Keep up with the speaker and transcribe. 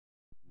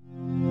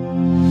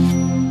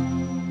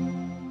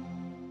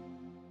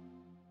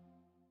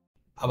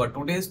Our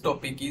today's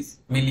topic is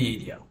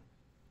miliaria.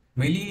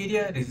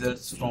 Miliaria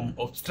results from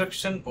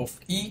obstruction of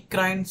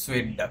eccrine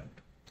sweat duct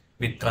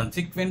with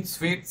consequent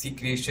sweat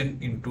secretion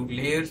into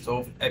layers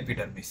of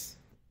epidermis.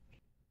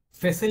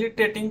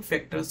 Facilitating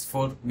factors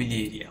for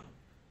miliaria.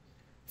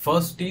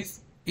 First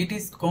is, it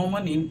is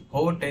common in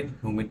hot and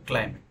humid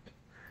climate.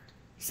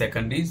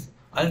 Second is,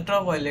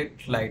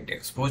 ultraviolet light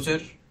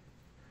exposure.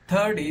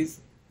 Third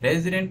is,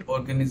 resident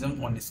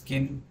organism on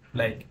skin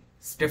like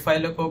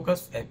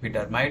Staphylococcus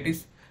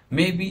epidermidis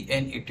may be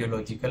an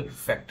etiological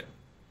factor.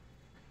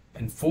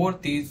 And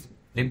fourth is,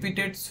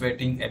 repeated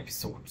sweating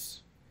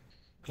episodes.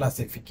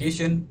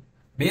 Classification.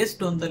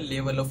 Based on the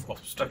level of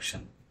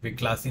obstruction, we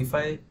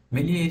classify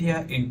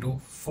miliaria into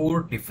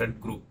 4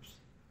 different groups.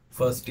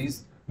 First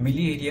is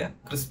Miliaria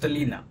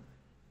crystallina.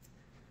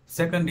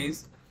 Second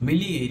is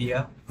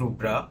Miliaria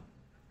rubra.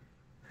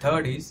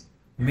 Third is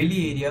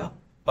Miliaria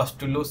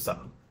pustulosa.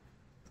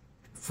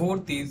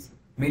 Fourth is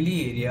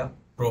Miliaria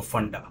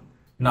profunda.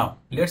 Now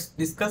let's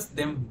discuss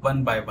them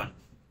one by one.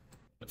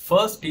 The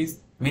first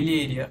is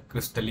Miliaria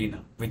crystallina,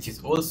 which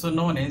is also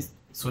known as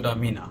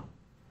Sudamina.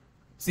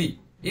 See,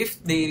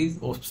 if there is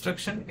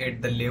obstruction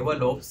at the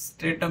level of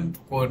stratum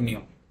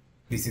corneum,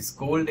 this is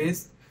called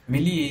as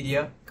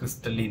Miliaria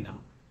crystallina.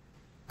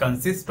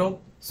 Consists of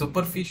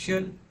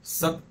superficial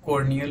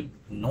subcorneal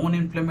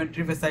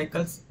non-inflammatory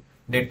vesicles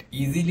that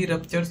easily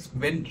ruptures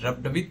when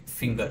rubbed with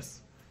fingers.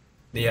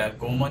 They are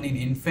common in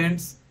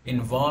infants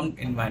in warm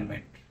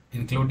environment,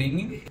 including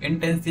in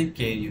intensive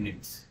care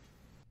units.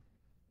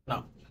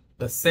 Now,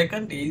 the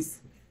second is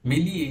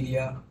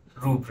Miliaria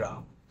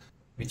rubra,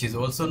 which is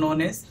also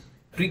known as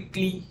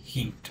prickly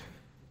heat.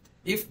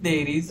 If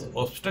there is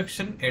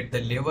obstruction at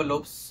the level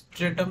of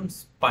stratum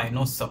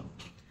spinosum,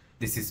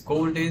 this is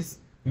called as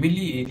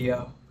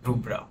Miliaria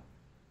rubra.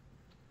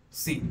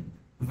 See,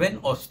 when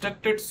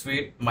obstructed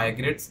sweat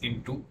migrates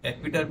into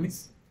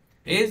epidermis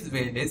as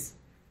well as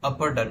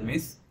upper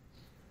dermis,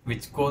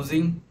 which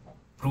causing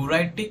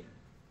pruritic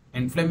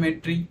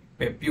inflammatory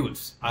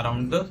papules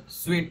around the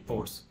sweat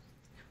pores.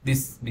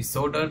 This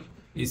disorder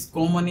is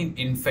common in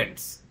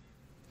infants,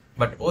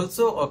 but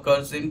also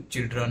occurs in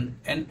children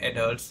and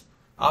adults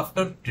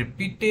after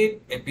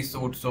repeated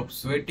episodes of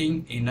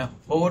sweating in a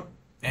hot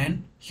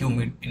and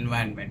humid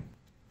environment.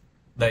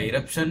 The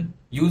eruption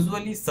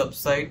usually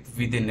subsides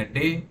within a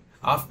day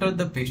after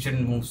the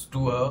patient moves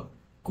to a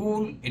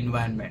cool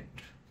environment.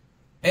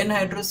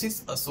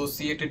 Anhidrosis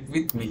associated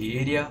with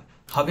miliaria,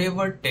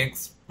 however,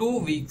 takes 2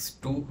 weeks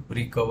to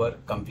recover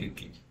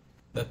completely.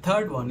 The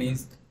third one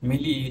is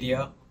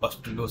Miliaria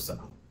pustulosa.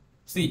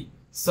 See,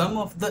 some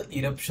of the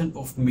eruption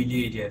of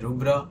Miliaria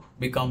rubra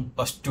become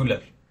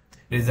pustular,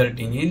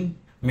 resulting in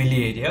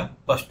Miliaria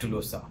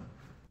pustulosa.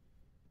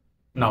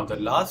 Now the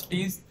last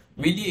is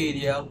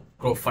Miliaria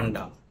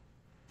profunda.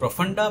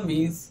 Profunda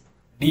means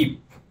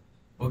deep.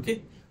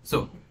 Okay,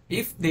 so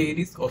if there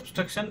is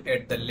obstruction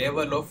at the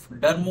level of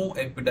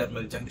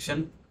dermoepidermal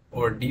junction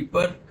or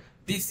deeper,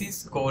 this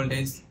is called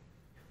as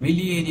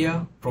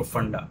Miliaria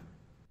profunda.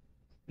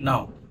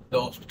 Now, the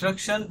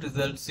obstruction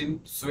results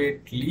in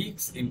sweat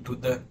leaks into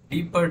the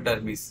deeper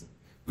dermis,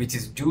 which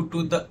is due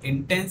to the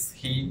intense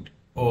heat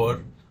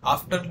or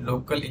after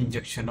local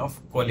injection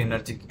of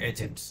cholinergic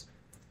agents.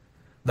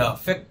 The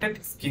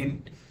affected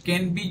skin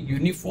can be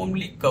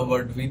uniformly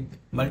covered with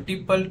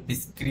multiple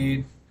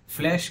discrete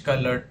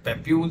flesh-colored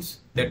papules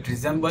that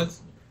resemble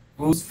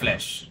goose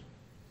flesh.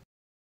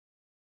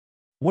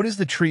 What is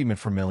the treatment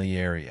for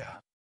miliaria?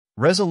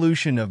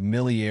 Resolution of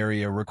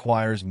miliaria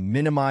requires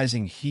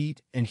minimizing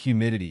heat and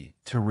humidity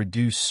to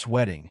reduce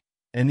sweating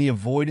and the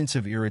avoidance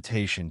of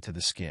irritation to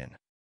the skin.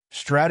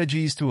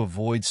 Strategies to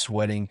avoid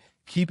sweating,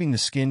 keeping the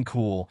skin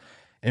cool,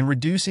 and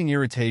reducing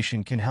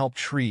irritation can help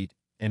treat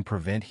and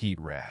prevent heat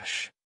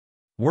rash.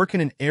 Work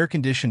in an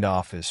air-conditioned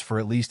office for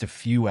at least a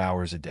few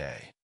hours a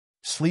day.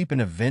 Sleep in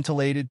a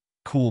ventilated,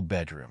 cool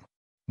bedroom.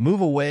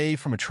 Move away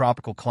from a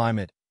tropical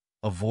climate,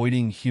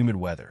 avoiding humid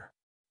weather.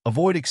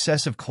 Avoid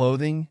excessive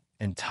clothing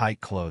and tight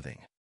clothing.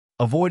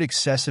 Avoid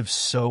excessive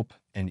soap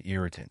and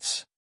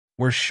irritants.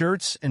 Wear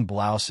shirts and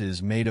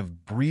blouses made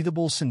of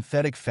breathable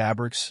synthetic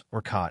fabrics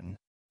or cotton.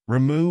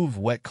 Remove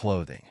wet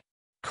clothing.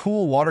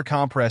 Cool water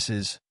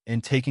compresses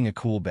and taking a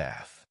cool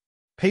bath.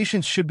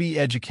 Patients should be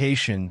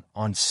education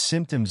on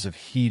symptoms of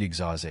heat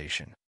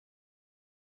exhaustion.